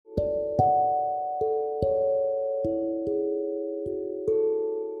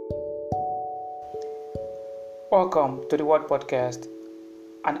Welcome to the Word Podcast,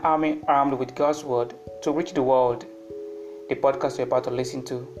 an army armed with God's Word to reach the world. The podcast you're about to listen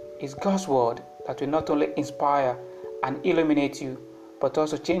to is God's Word that will not only inspire and illuminate you, but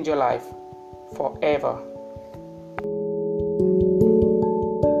also change your life forever.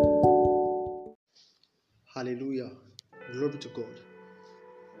 Hallelujah. Glory to God.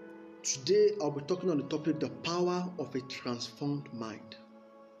 Today I'll be talking on the topic, the power of a transformed mind.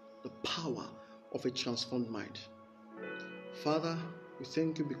 The power of a transformed mind. Father, we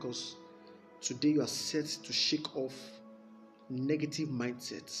thank you because today you are set to shake off negative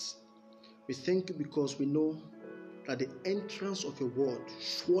mindsets. We thank you because we know that the entrance of your word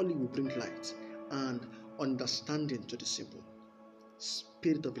surely will bring light and understanding to the simple.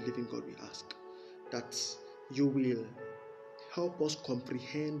 Spirit of the living God, we ask that you will help us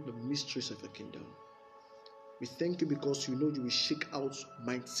comprehend the mysteries of your kingdom. We thank you because you know you will shake out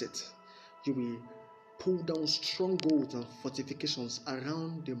mindset. You will pull down strongholds and fortifications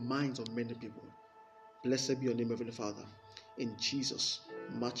around the minds of many people. Blessed be your name, Heavenly Father. In Jesus'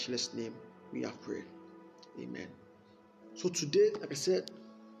 matchless name, we have prayed. Amen. So today, like I said,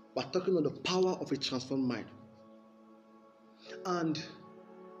 we're talking on the power of a transformed mind. And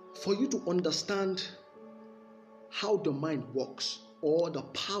for you to understand how the mind works or the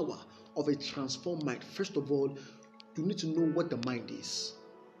power of a transformed mind, first of all, you need to know what the mind is.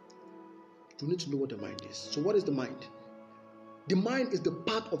 You need to know what the mind is. So what is the mind? The mind is the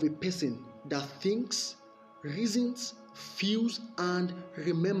part of a person that thinks, reasons, feels, and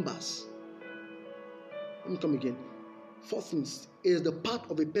remembers. Let me come again. Four things. It is the part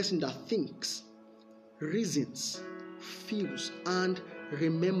of a person that thinks, reasons, feels, and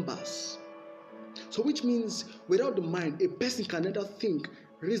remembers. So which means without the mind, a person can neither think,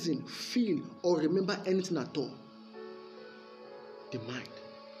 reason, feel, or remember anything at all. The mind.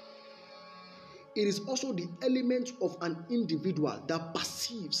 It is also the element of an individual that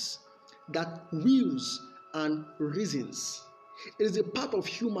perceives, that wills, and reasons. It is a part of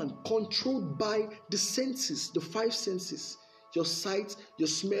human controlled by the senses, the five senses: your sight, your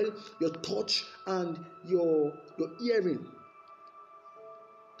smell, your touch, and your hearing.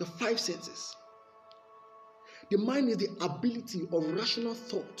 The five senses. The mind is the ability of rational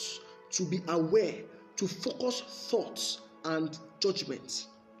thoughts to be aware, to focus thoughts and judgments.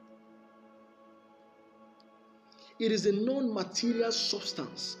 It is a non-material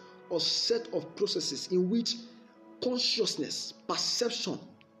substance or set of processes in which consciousness, perception,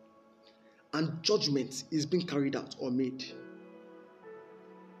 and judgment is being carried out or made.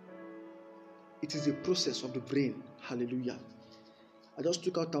 It is a process of the brain. Hallelujah. I just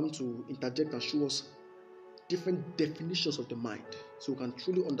took out time to interject and show us different definitions of the mind so we can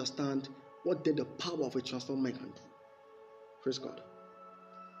truly understand what then the power of a transformed mind can do. Praise God.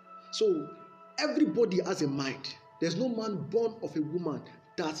 So everybody has a mind. There's no man born of a woman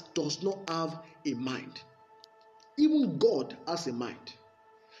that does not have a mind. Even God has a mind.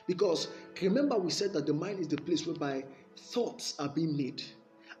 Because remember we said that the mind is the place whereby thoughts are being made.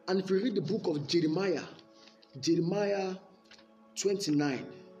 And if you read the book of Jeremiah 29,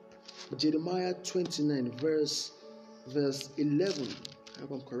 verse 11, I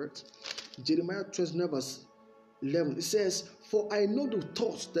hope I'm correct. Jeremiah 29 verse 11, it says, "For I know the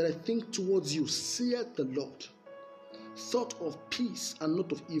thoughts that I think towards you, saith the Lord, thought of peace and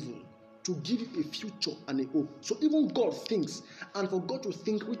not of evil, to give you a future and a hope." So even God thinks, and for God to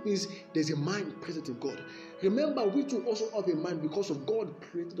think, which means there's a mind present in God. Remember, we too also have a mind because of God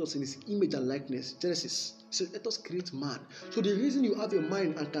created us in His image and likeness. Genesis says, "Let us create man." So the reason you have a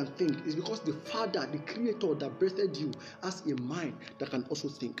mind and can think is because the Father, the Creator that breathed you, has a mind that can also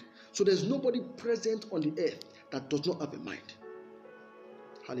think. So there's nobody present on the earth that does not have a mind.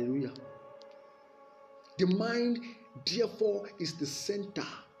 Hallelujah. The mind, therefore, is the center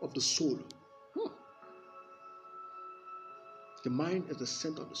of the soul. The mind is the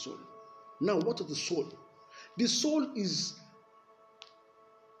center of the soul. Now, what is the soul? The soul is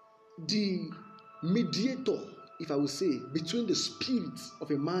the mediator, if I will say, between the spirit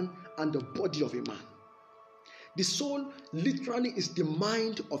of a man and the body of a man. The soul literally is the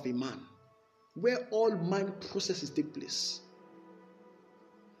mind of a man, where all mind processes take place.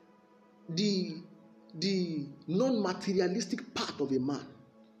 The non-materialistic part of a man.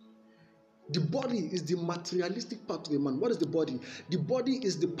 The body is the materialistic part of a man. What is the body? The body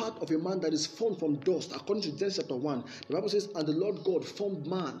is the part of a man that is formed from dust. According to Genesis chapter 1, the Bible says, "And the Lord God formed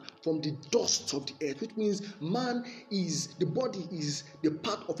man from the dust of the earth," which means the body is the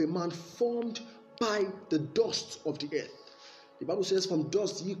part of a man formed by the dust of the earth. The Bible says, "From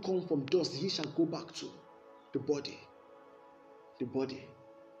dust ye come, from dust ye shall go back to." The body. The body.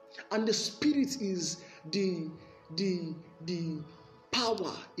 And the spirit is the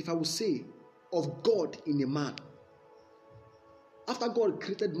power, if I would say, of God in a man. After God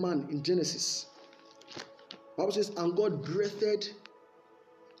created man in Genesis, the Bible says, and God breathed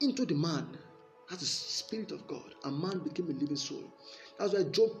into the man, that's the spirit of God, and man became a living soul. That's why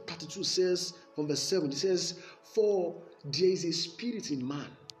Job 32 says, from verse 7, it says, for there is a spirit in man,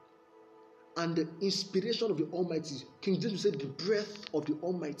 and the inspiration of the Almighty. King James said, the breath of the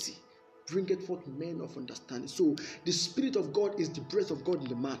Almighty bringeth forth men of understanding. So the spirit of God is the breath of God in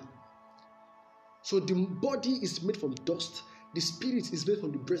the man. So the body is made from dust, the spirit is made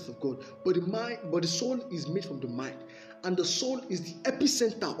from the breath of God, but the soul is made from the mind. And the soul is the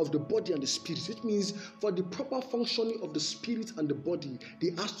epicenter of the body and the spirit, which means for the proper functioning of the spirit and the body,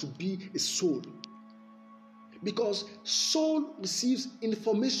 there has to be a soul. Because soul receives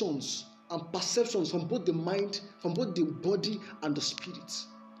informations and perceptions from both the mind, from both the body and the spirit.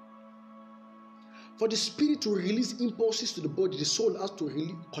 For the spirit to release impulses to the body, the soul has to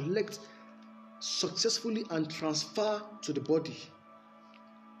really collect successfully and transfer to the body.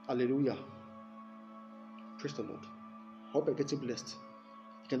 Hallelujah. Praise the Lord. Hope you're getting blessed.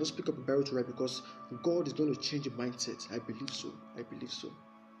 You can just pick up a Bible to write, because God is going to change your mindset. I believe so. I believe so.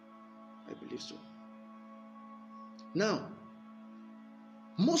 I believe so. Now,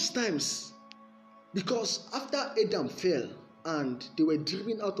 most times, because after Adam fell and they were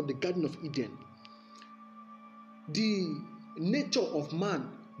driven out of the Garden of Eden, the nature of man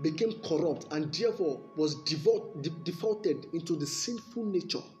became corrupt and therefore was defaulted into the sinful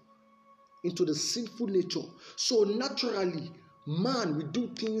nature. So naturally, man will do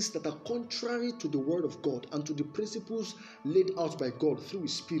things that are contrary to the word of God and to the principles laid out by God through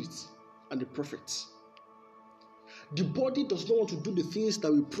his spirit and the prophets. The body does not want to do the things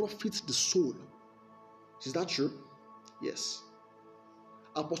that will profit the soul. Is that true? Yes.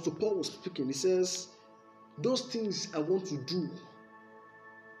 Apostle Paul was speaking. He says, those things I want to do,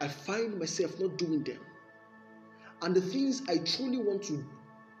 I find myself not doing them. And the things I don't want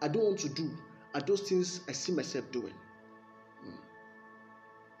to do, are those things I see myself doing.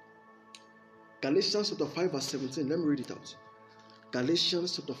 Galatians chapter 5 verse 17. Let me read it out.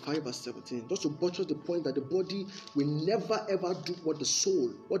 Galatians chapter 5 verse 17. Just to buttress the point that the body will never ever do what the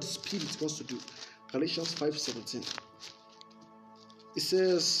spirit wants to do. Galatians 5:17. It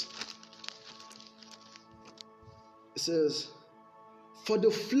says, for the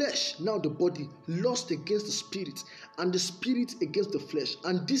flesh, now the body, lust against the spirit, and the spirit against the flesh,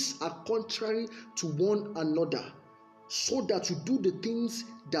 and these are contrary to one another, so that you do the things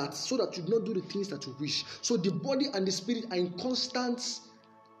so that you not do the things that you wish. So the body and the spirit are in constant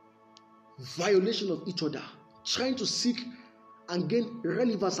violation of each other, trying to seek and gain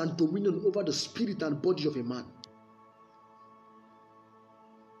relevance and dominion over the spirit and body of a man.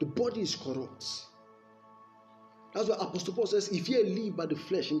 The body is corrupt. That's why Apostle Paul says, if ye live by the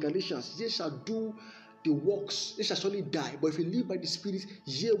flesh, in Galatians, ye shall do the works, ye shall surely die. But if you live by the spirit,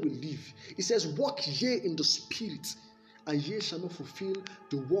 ye will live. It says, walk ye in the spirit, and ye shall not fulfill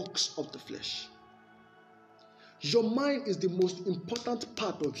the works of the flesh. Your mind is the most important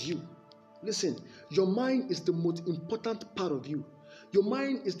part of you. Listen, your mind is the most important part of you. Your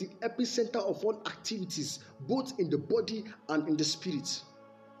mind is the epicenter of all activities, both in the body and in the spirit.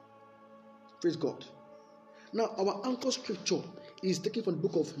 Praise God. Now, our anchor scripture is taken from the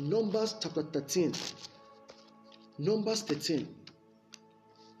book of Numbers chapter 13. Numbers 13.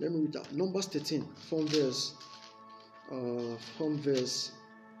 Let me read that. Numbers 13 from verse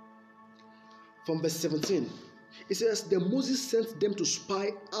 17. It says, then Moses sent them to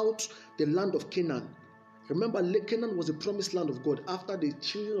spy out the land of Canaan. Remember, Canaan was the promised land of God after the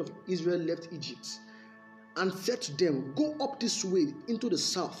children of Israel left Egypt. And said to them, go up this way into the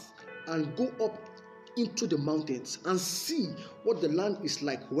south, and go up into the mountains, and see what the land is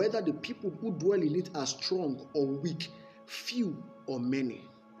like, whether the people who dwell in it are strong or weak, few or many.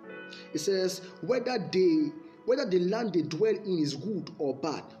 It says, whether the land they dwell in is good or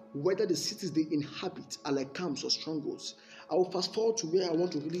bad, whether the cities they inhabit are like camps or strongholds. I will fast forward to where I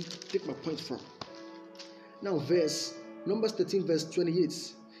want to really take my point from. Now, Numbers 13 verse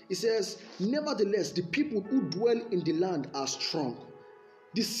 28. It says, nevertheless, the people who dwell in the land are strong.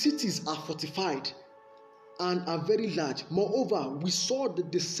 The cities are fortified and are very large. Moreover, we saw the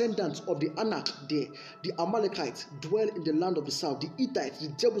descendants of the Anak there. The Amalekites dwell in the land of the south. The Hittites, the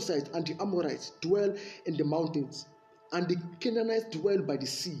Jebusites, and the Amorites dwell in the mountains. And the Canaanites dwell by the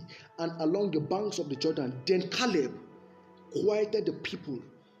sea and along the banks of the Jordan. Then Caleb quieted the people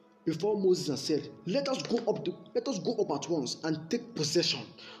before Moses and said, let us go up at once and take possession,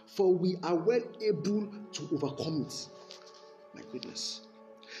 for we are well able to overcome it. My goodness.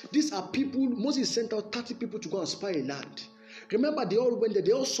 These are people, Moses sent out 30 people to go and spy a land. Remember, they all went there,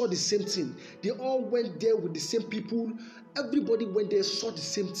 they all saw the same thing. They all went there with the same people. Everybody went there, saw the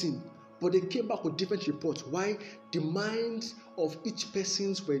same thing. But they came back with different reports. Why? The minds of each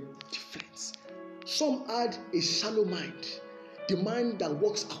person were different. Some had a shallow mind, the mind that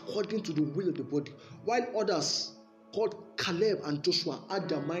works according to the will of the body, while others, called Caleb and Joshua, had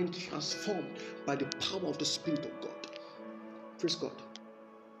their mind transformed by the power of the Spirit of God. Praise God.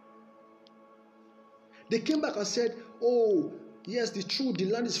 They came back and said, oh, yes, the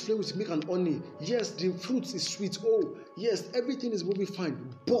land is filled with milk and honey. Yes, the fruit is sweet. Oh, yes, everything is moving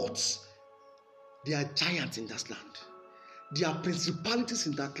fine. But there are giants in that land. There are principalities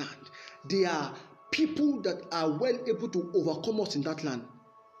in that land. There are people that are well able to overcome us in that land.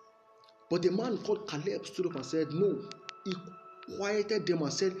 But the man called Caleb stood up and said, no. He quieted them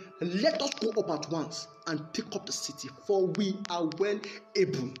and said, let us go up at once and take up the city, for we are well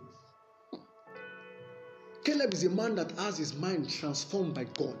able. Caleb is a man that has his mind transformed by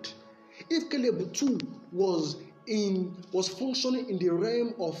God. If Caleb too was functioning in the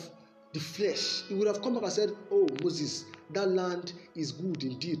realm of the flesh, he would have come back and said, oh, Moses, that land is good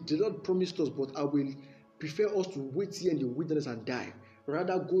indeed. The Lord promised us, but I will prefer us to wait here in the wilderness and die.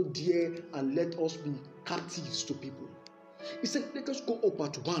 Rather go there and let us be captives to people. He said, let us go up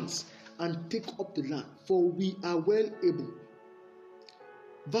at once and take up the land, for we are well able.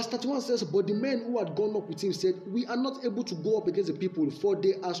 Verse 31 says, but the men who had gone up with him said, we are not able to go up against the people, for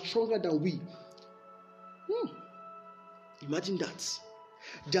they are stronger than we. Imagine that.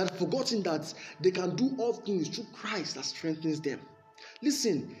 They had forgotten that they can do all things through Christ that strengthens them.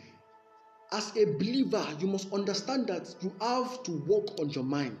 Listen, as a believer, you must understand that you have to work on your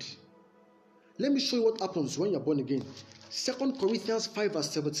mind. Let me show you what happens when you are born again. 2 Corinthians 5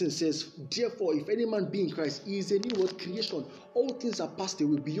 verse 17 says, therefore, if any man be in Christ, he is a new creation. All things are passed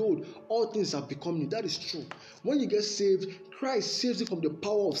away. Behold, all things have become new. That is true. When you get saved, Christ saves you from the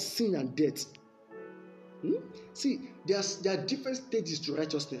power of sin and death. See, there are different stages to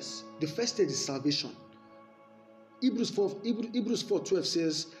righteousness. The first stage is salvation. Hebrews 4:12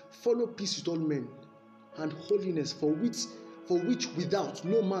 says, follow peace with all men and holiness, for which without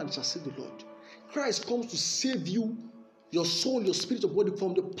no man shall see the Lord. Christ comes to save you, your soul, your spirit, your body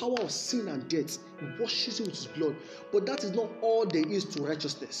from the power of sin and death. He washes you with his blood. But that is not all there is to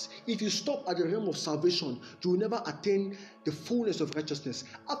righteousness. If you stop at the realm of salvation, you will never attain the fullness of righteousness.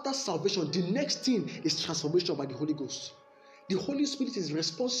 After salvation, the next thing is transformation by the Holy Ghost. The Holy Spirit is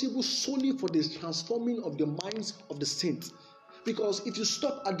responsible solely for the transforming of the minds of the saints. Because if you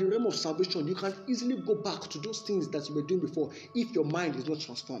stop at the realm of salvation, you can easily go back to those things that you were doing before if your mind is not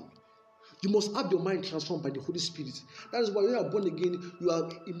transformed. You must have your mind transformed by the Holy Spirit. That is why when you are born again, you are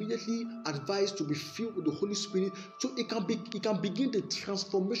immediately advised to be filled with the Holy Spirit, so it can begin the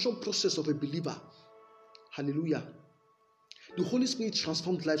transformation process of a believer. Hallelujah. The Holy Spirit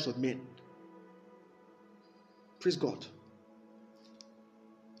transformed lives of men. Praise God.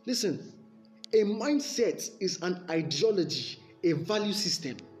 Listen, a mindset is an ideology, a value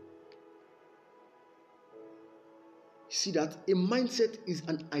system. See that? A mindset is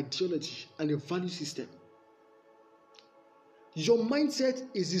an ideology and a value system. Your mindset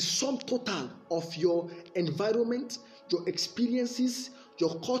is the sum total of your environment, your experiences,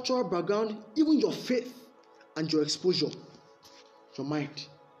 your cultural background, even your faith and your exposure. Your mind.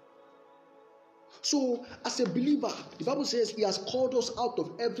 So, as a believer, the Bible says he has called us out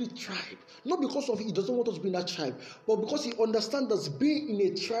of every tribe. Not because of he doesn't want us to be in that tribe, but because he understands that being in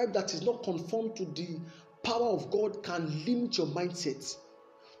a tribe that is not conformed to the power of God can limit your mindset.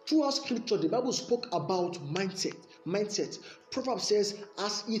 Throughout scripture, the Bible spoke about mindset. Proverbs says,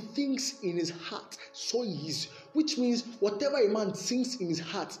 as he thinks in his heart, so he is. Which means whatever a man thinks in his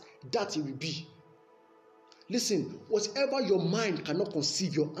heart, that he will be. Listen, whatever your mind cannot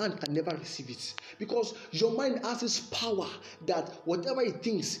conceive, your hand can never receive it. Because your mind has this power that whatever it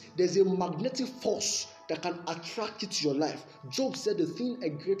thinks, there's a magnetic force that can attract it to your life. Job said, the thing I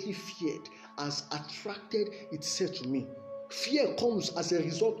greatly feared has attracted itself to me. Fear comes as a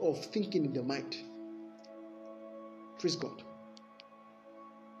result of thinking in the mind. Praise God.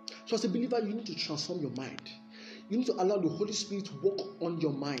 So as a believer, you need to transform your mind. You need to allow the Holy Spirit to work on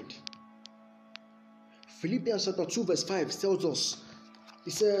your mind. Philippians chapter 2 verse 5 tells us,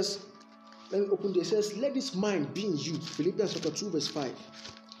 it says, let me open this. It says, let this mind be in you. Philippians chapter 2 verse 5.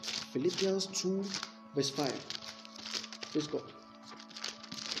 Philippians 2 verse 5. Praise God.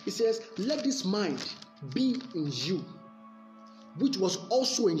 It says, let this mind be in you, which was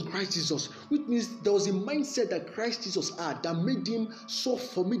also in Christ Jesus, which means there was a mindset that Christ Jesus had that made him so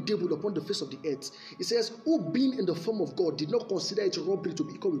formidable upon the face of the earth. It says, who being in the form of God did not consider it robbery to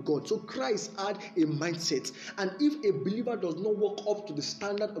be equal with God. So Christ had a mindset, and if a believer does not walk up to the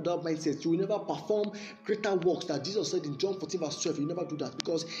standard of that mindset, you will never perform greater works that Jesus said in John 14 verse 12. You never do that,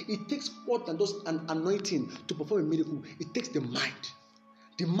 because it takes more than just an anointing to perform a miracle. It takes the mind.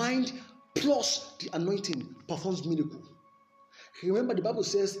 The mind plus the anointing performs miracle. Remember, the Bible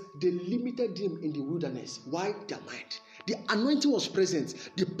says they limited him in the wilderness. Why? Their mind. The anointing was present,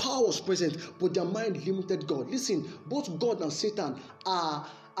 the power was present, but their mind limited God. Listen, both God and Satan are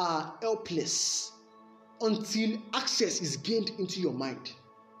helpless until access is gained into your mind.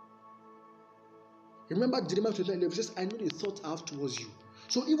 Remember, Jeremiah 29:11 says, I know the thought I have towards you.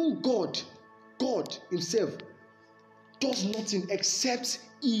 So even God himself does nothing except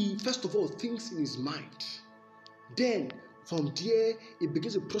he, first of all, thinks in his mind. Then from there, it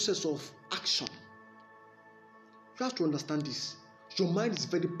begins a process of action. You have to understand this. Your mind is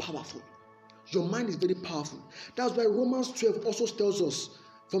very powerful. Your mind is very powerful. That's why Romans 12 also tells us,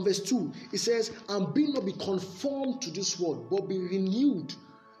 from verse 2, it says, and be not be conformed to this world, but be renewed,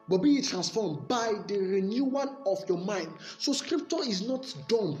 but be transformed by the renewal of your mind. So scripture is not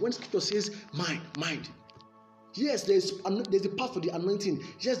dumb when scripture says mind. Yes, there's a part for the anointing.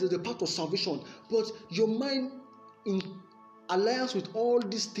 Yes, there's a part of salvation. But your mind, in alliance with all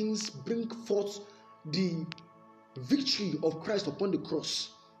these things, bring forth the victory of Christ upon the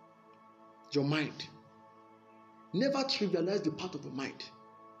cross. Your mind. Never trivialize the part of your mind.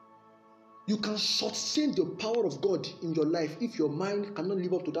 You can sustain the power of God in your life if your mind cannot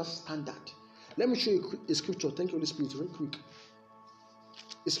live up to that standard. Let me show you a scripture. Thank you, Holy Spirit. Very quick.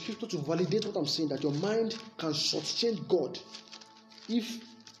 A scripture to validate what I'm saying, that your mind can sustain God if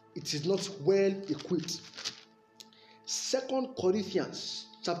it is not well equipped. 2 Corinthians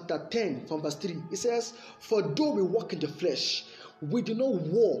chapter 10 from verse 3, it says, for though we walk in the flesh, we do not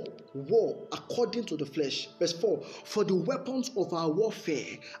war according to the flesh. Verse 4, for the weapons of our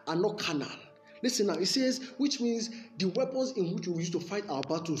warfare are not carnal. Listen now, it says, which means the weapons in which we use to fight our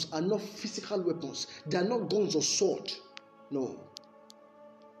battles are not physical weapons. They are not guns or sword. No.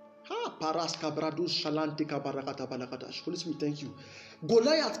 Holy Spirit, thank you.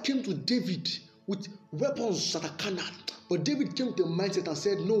 Goliath came to David with weapons that are carnal, but David came to the mindset and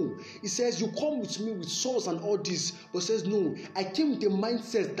said, no. He says, you come with me with swords and all this, but says, no, I came with the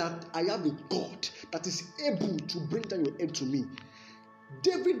mindset that I have a God that is able to bring down your head to me.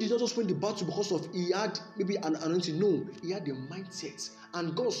 David did not just win the battle because of he had maybe an anointing. No, he had the mindset,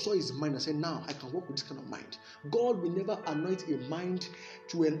 and God saw his mind and said, now I can work with this kind of mind. God will never anoint a mind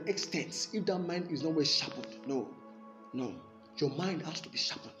to an extent if that mind is not well sharpened. No. Your mind has to be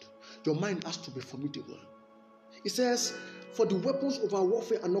sharpened. Your mind has to be formidable. It says, for the weapons of our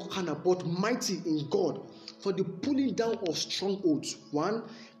warfare are not carnal, but mighty in God, for the pulling down of strongholds. 1,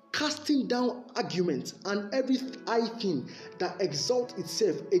 casting down arguments and every high thing that exalts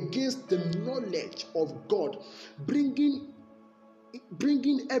itself against the knowledge of God, bringing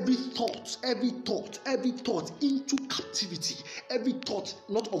every thought into captivity, every thought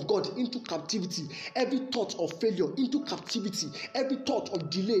not of God into captivity, every thought of failure into captivity, every thought of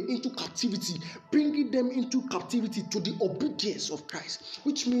delay into captivity, bringing them into captivity to the obedience of Christ.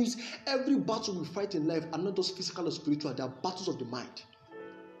 Which means every battle we fight in life are not just physical or spiritual, they are battles of the mind.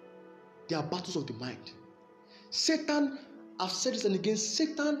 They are battles of the mind. Satan, I've said this and again,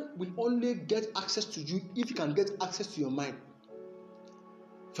 Satan will only get access to you if he can get access to your mind.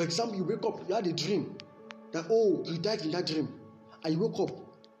 For example, you wake up, you had a dream that, oh, you died in that dream, and you woke up,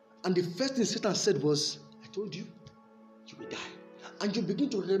 and the first thing Satan said was, I told you, you will die. And you begin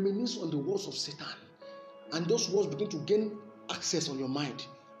to reminisce on the words of Satan, and those words begin to gain access on your mind.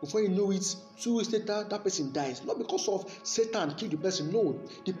 Before you know it, 2 weeks later, that person dies. Not because of Satan killed the person. No,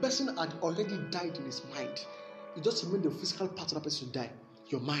 the person had already died in his mind. It just remained the physical part of that person to die.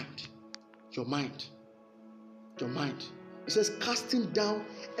 Your mind. It says, casting down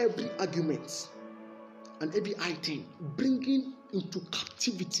every argument and every high thing, bringing into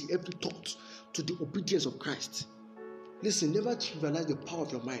captivity every thought to the obedience of Christ. Listen, never trivialize the power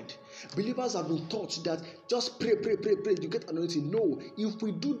of your mind. Believers have been taught that just pray, you get anointing. No, if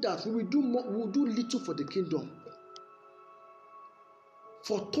we do that, we will do more, we will do little for the kingdom.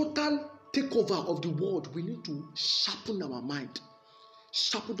 For total takeover of the world, we need to sharpen our mind.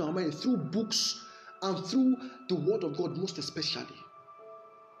 Sharpen our mind through books and through the word of God, most especially.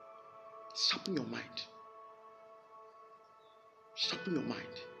 Sharpen your mind. Sharpen your mind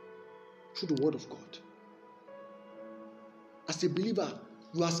through the word of God. As a believer,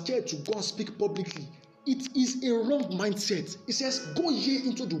 you are scared to go and speak publicly. It is a wrong mindset. It says, go ye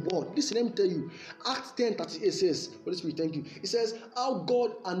into the world. Listen, let me tell you. Acts 10:38 says, Holy Spirit, thank you. It says, how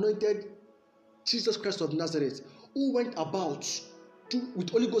God anointed Jesus Christ of Nazareth, who went about with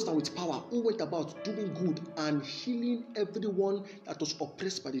Holy Ghost and with power, who went about doing good and healing everyone that was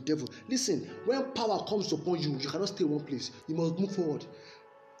oppressed by the devil. Listen, when power comes upon you, you cannot stay in one place. You must move forward.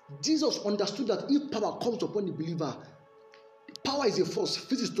 Jesus understood that if power comes upon the believer, power is a force.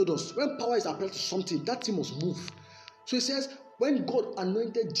 Physics told us when power is applied to something, that thing must move. So it says, when God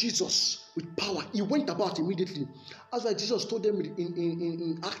anointed Jesus with power, he went about immediately. That's why Jesus told them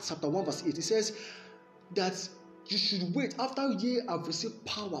in Acts chapter 1 verse 8, he says that you should wait after ye have received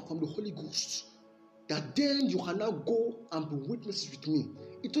power from the Holy Ghost, that then you can now go and be witnesses with me.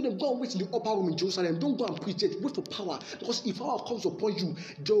 He told them, go and wait in the upper room in Jerusalem. Don't go and preach it. Wait for power. Because if power comes upon you,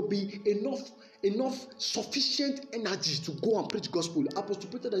 there will be enough sufficient energy to go and preach the gospel. Apostle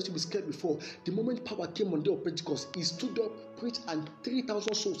Peter that used to be scared before, the moment power came on the day of Pentecost, he stood up, preached, and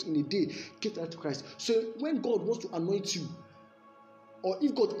 3,000 souls in a day gave life to Christ. So when God wants to anoint you, or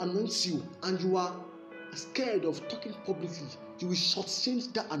if God anoints you and you are scared of talking publicly, you will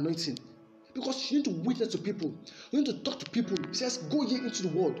shortchange that anointing. Because you need to witness to people. You need to talk to people. It says, go ye into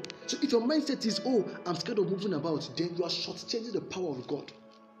the world. So if your mindset is, oh, I'm scared of moving about, then you are shortchanging the power of God.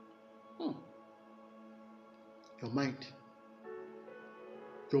 Your mind.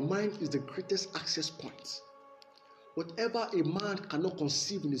 Your mind is the greatest access point. Whatever a man cannot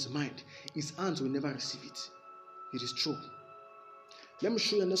conceive in his mind, his hands will never receive it. It is true. Let me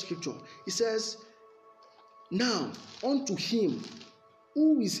show you another scripture. It says, now unto him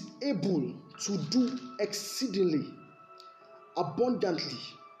who is able to do exceedingly abundantly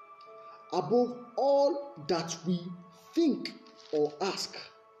above all that we think or ask,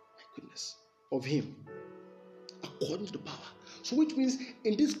 my goodness, of him, according to the power. So which means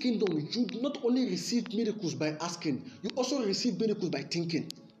in this kingdom, you not only receive miracles by asking, you also receive miracles by thinking.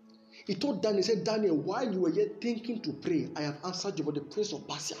 He told Daniel, he said, Daniel, while you were yet thinking to pray, I have answered you by the prince of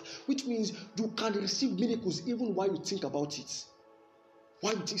Persia. Which means you can receive miracles even while you think about it.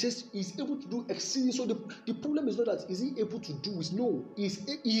 Why? He says he's able to do exceedingly. So the problem is not that is he able to do it. No, he's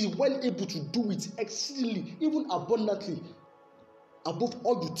well able to do it exceedingly, even abundantly, above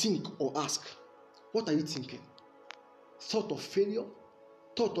all you think or ask. What are you thinking? Thought of failure?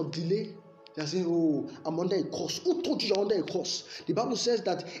 Thought of delay? They are saying, oh, I'm under a curse. Who told you you're under a curse? The Bible says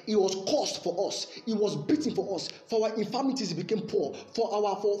that he was cursed for us. He was beaten for us. For our infirmities, he became poor. For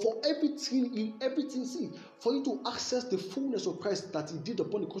everything, see, for you to access the fullness of Christ that he did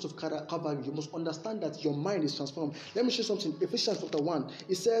upon the cross of Calvary, you must understand that your mind is transformed. Let me show you something. Ephesians chapter 1.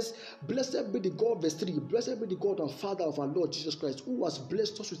 It says, blessed be the God, verse 3, blessed be the God and Father of our Lord Jesus Christ, who has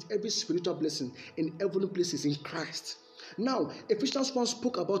blessed us with every spiritual blessing in heavenly places in Christ. Now, Ephesians 1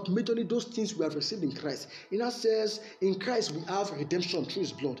 spoke about majorly those things we have received in Christ. It now says, in Christ we have redemption through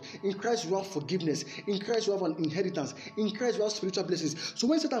his blood. In Christ we have forgiveness. In Christ we have an inheritance. In Christ we have spiritual blessings. So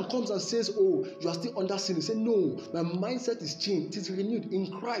when Satan comes and says, oh, you are still under sin, he says, no, my mindset is changed. It is renewed.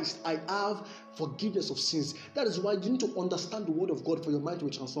 In Christ I have forgiveness of sins. That is why you need to understand the word of God for your mind to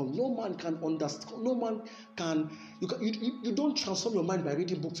be transformed. No man can understand. No man can. You don't transform your mind by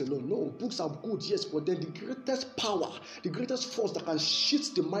reading books alone. No, books are good, yes, but then the greatest power, the greatest force that can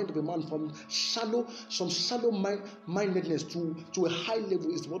shift the mind of a man from shallow mindedness to a high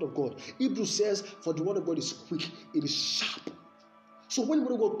level is the word of God. Hebrews says, for the word of God is quick, it is sharp. So when the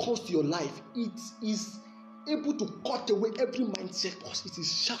word of God comes to your life, it is able to cut away every mindset because it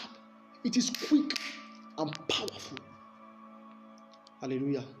is sharp, it is quick and powerful.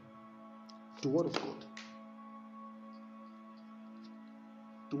 Hallelujah. The word of God.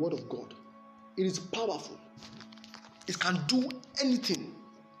 The word of God. It is powerful. It can do anything.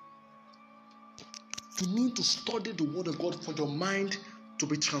 You need to study the word of God for your mind to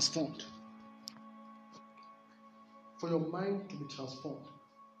be transformed. For your mind to be transformed.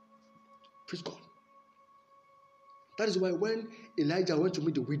 Praise God. That is why when Elijah went to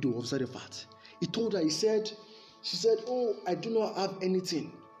meet the widow of Zarephath, he told her, she said, oh, I do not have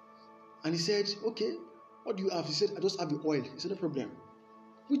anything. And he said, okay, what do you have? He said, I just have the oil. He said, no problem.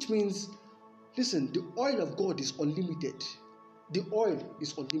 Which means, listen, the oil of God is unlimited. The oil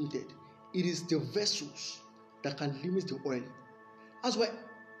is unlimited. It is the vessels that can limit the oil. That's why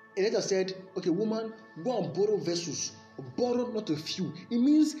Elijah said, okay, woman, go and borrow vessels. Borrow not a few. It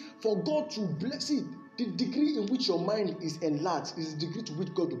means for God to bless it. The degree in which your mind is enlarged is the degree to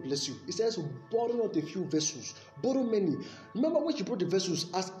which God will bless you. It says, borrow not a few vessels, borrow many. Remember when she brought the vessels,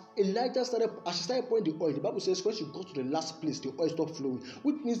 as she started pouring the oil, the Bible says when she got to the last place, the oil stopped flowing.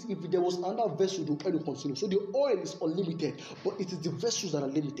 Which means if there was another vessel, the oil will continue. So the oil is unlimited, but it is the vessels that are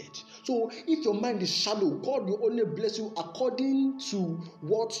limited. So if your mind is shallow, God will only bless you according to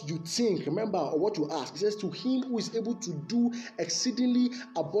what you think, remember, or what you ask. It says, to him who is able to do exceedingly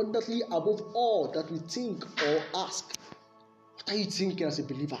abundantly above all that we think or ask. What are you thinking as a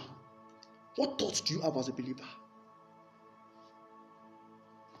believer? What thoughts do you have as a believer?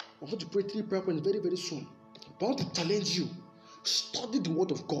 I want to pray 3 prayer points very, very soon. But I want to challenge you. Study the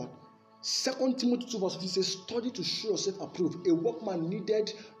word of God. 2 Timothy 2 verse 15 says, study to show yourself approved, a workman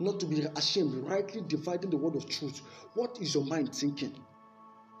needed not to be ashamed, rightly dividing the word of truth. What is your mind thinking?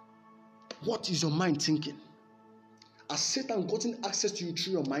 What is your mind thinking? Has Satan gotten access to you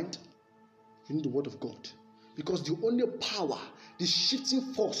through your mind? You need the word of God. Because the only power, the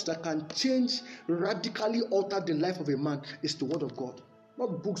shifting force that can change, radically alter the life of a man is the word of God.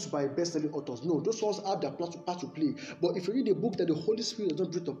 Not books by best-selling authors. No, those ones have their part to play. But if you read a book that the Holy Spirit does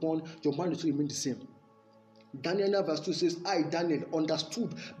not breathe upon, your mind will still remain the same. Daniel 9 verse 2 says, I, Daniel,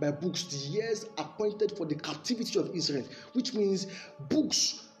 understood by books the years appointed for the captivity of Israel. Which means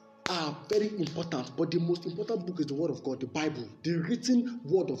books are very important. But the most important book is the word of God, the Bible. The written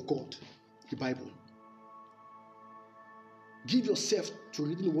word of God, the Bible. Give yourself to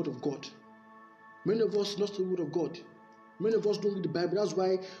reading the word of God. Many of us not the word of God. Many of us don't read the Bible. That's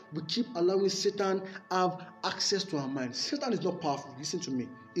why we keep allowing Satan have access to our minds. Satan is not powerful. Listen to me.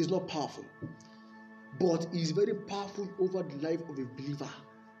 He's not powerful. But he's very powerful over the life of a believer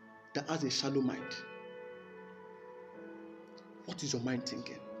that has a shallow mind. What is your mind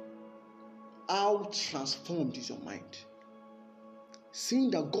thinking? How transformed is your mind? Seeing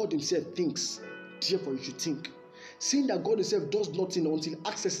that God himself thinks, therefore you should think. Seeing that God himself does nothing until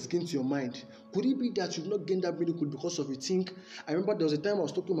access is gained to your mind. Could it be that you've not gained that miracle because of you think? I remember there was a time I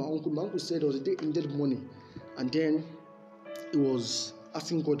was talking to my uncle. My uncle said there was a day he needed money. And then he was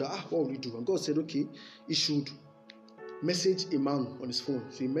asking God, what will you do? And God said, okay, he should message a man on his phone.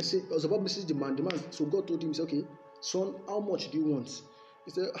 So it was about message the man. So God told him, he said, okay, son, how much do you want?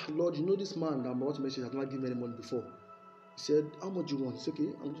 He said, Lord, you know this man that I'm about to message has not given any money before. He said, how much do you want? He said, okay,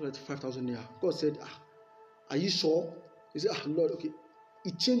 I'm going to write 5,000 naira. God said, are you sure? He said, Lord, okay.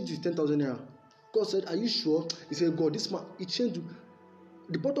 He changed to 10,000 naira. God said, are you sure? He said, God, this man, he changed to...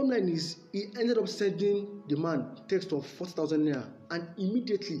 The bottom line is, he ended up sending the man text of 40,000 naira. And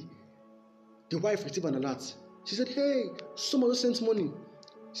immediately, the wife received an alert. She said, hey, someone just sent money.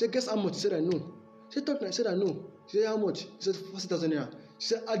 She said, guess how much? He said, I know. She said, talk now. He said, I know. She said, how much? He said, 40,000 naira. She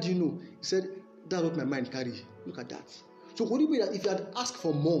said, how do you know? He said, that's what my mind carry. Look at that. So could it be that if you had asked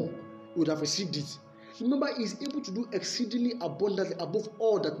for more, you would have received it? Remember, he is able to do exceedingly abundantly above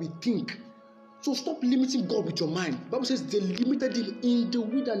all that we think. So stop limiting God with your mind. The Bible says they limited him in the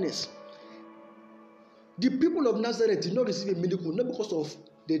wilderness. The people of Nazareth did not receive a miracle, not because of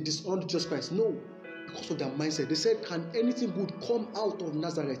they dishonored Jesus Christ. No, because of their mindset. They said, can anything good come out of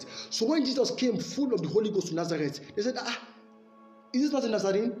Nazareth? So when Jesus came full of the Holy Ghost to Nazareth, they said, is this not a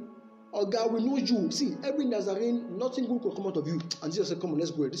Nazarene? Oh God, we know you. See, every Nazarene, nothing good could come out of you. And Jesus said, come on,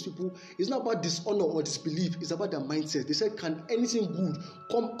 let's go. These people, it's not about dishonor or disbelief. It's about their mindset. They said, can anything good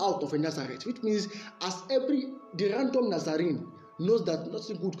come out of a Nazareth? Which means, the random Nazarene knows that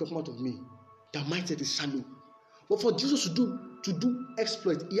nothing good can come out of me. Their mindset is shallow. But for Jesus to do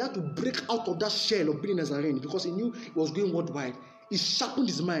exploit, he had to break out of that shell of being a Nazarene because he knew he was going worldwide. He sharpened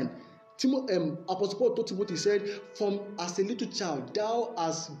his mind. Apostle Paul told Timothy, he said, from as a little child, thou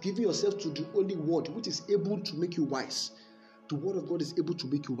hast given yourself to the Holy Word, which is able to make you wise. The Word of God is able to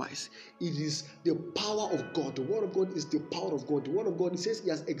make you wise. It is the power of God. The Word of God is the power of God. The Word of God, he says, he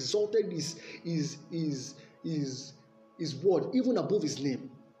has exalted his word even above his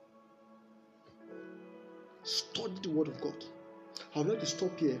name. Study the Word of God. I would like to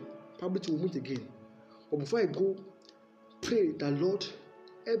stop here, probably to meet again. But before I go, pray that, Lord,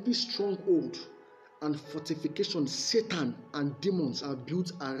 every stronghold and fortification Satan and demons are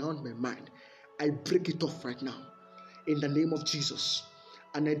built around my mind, I break it off right now in the name of Jesus.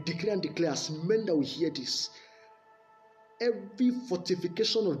 And I declare and declare, as men that will hear this, every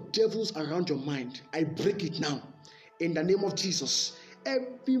fortification of devils around your mind, I break it now in the name of Jesus.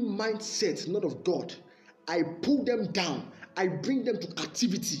 Every mindset not of God, I pull them down. I bring them to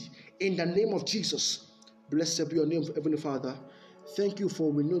captivity in the name of Jesus. Blessed be your name, Heavenly Father. Thank you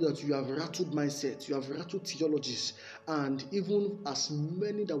for we know that you have rattled mindsets, you have rattled theologies, and even as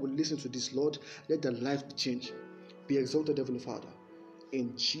many that will listen to this, Lord, let their life be changed. Be exalted, Heavenly Father.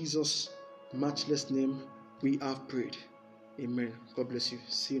 In Jesus' matchless name we have prayed. Amen. God bless you.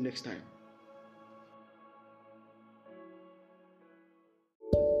 See you next time.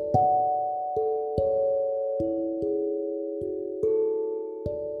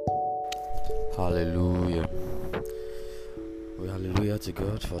 Hallelujah. Hallelujah to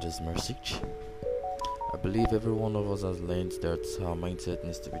God for this message. I believe every one of us has learned that our mindset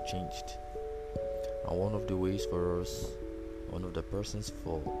needs to be changed. And one of the ways for us, one of the persons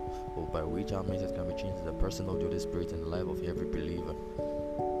or by which our mindset can be changed is the person of the Holy Spirit in the life of every believer.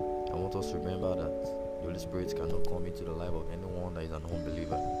 I want us to remember that the Holy Spirit cannot come into the life of anyone that is an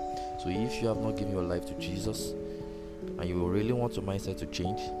unbeliever. So if you have not given your life to Jesus and you really want your mindset to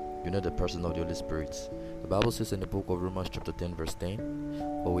change, you know the person of the Holy Spirit. The Bible says in the book of Romans chapter 10 verse 10,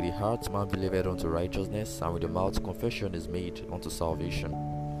 for with the heart man believeth unto righteousness, and with the mouth confession is made unto salvation.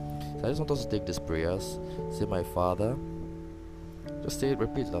 So I just want us to take these prayers. Say, my Father. Just say it,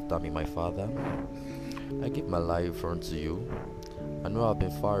 repeat it after me. My Father, I give my life unto you. I know I've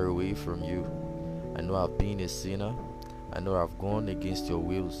been far away from you. I know I've been a sinner. I know I've gone against your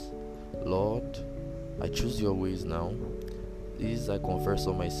wills. Lord, I choose your ways now. Please, I confess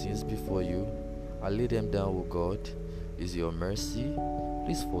all my sins before you. I lay them down, O God. Is your mercy.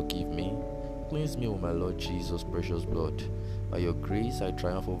 Please forgive me. Cleanse me with my Lord Jesus' precious blood. By your grace, I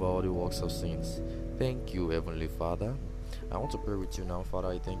triumph over all the works of sins. Thank you, Heavenly Father. I want to pray with you now, Father.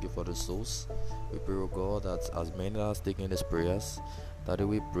 I thank you for the souls. We pray, O God, that as many as taking these prayers, that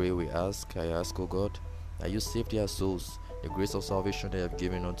we pray, I ask, O God, that you save their souls. The grace of salvation they have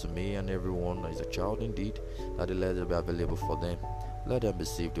given unto me and everyone that is a child indeed, that the let them be available for them. Let them be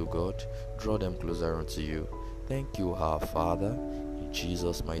saved, O God. Draw them closer unto you. Thank you, our Father. In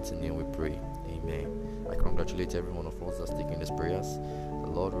Jesus' mighty name we pray. Amen. I congratulate every one of us that's taking these prayers.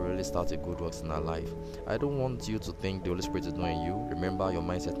 The Lord will really start a good works in our life. I don't want you to think the Holy Spirit is not in you. Remember, your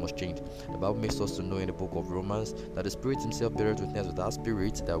mindset must change. The Bible makes us to know in the book of Romans that the Spirit Himself beareth witness with our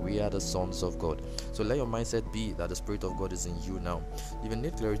spirit that we are the sons of God. So let your mindset be that the Spirit of God is in you now. If you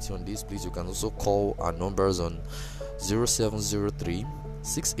need clarity on this, please, you can also call our numbers on 0703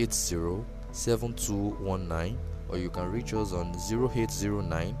 680 7219, or you can reach us on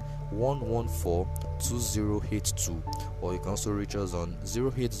 0809 114 2082, or you can also reach us on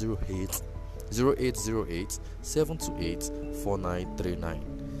 0808 728 4939.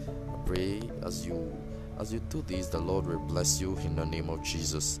 I pray as you do this, the Lord will bless you in the name of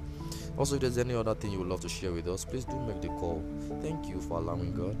Jesus. Also, if there's any other thing you would love to share with us, please do make the call. Thank you for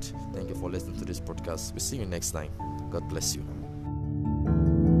allowing God. Thank you for listening to this podcast. We'll see you next time. God bless you.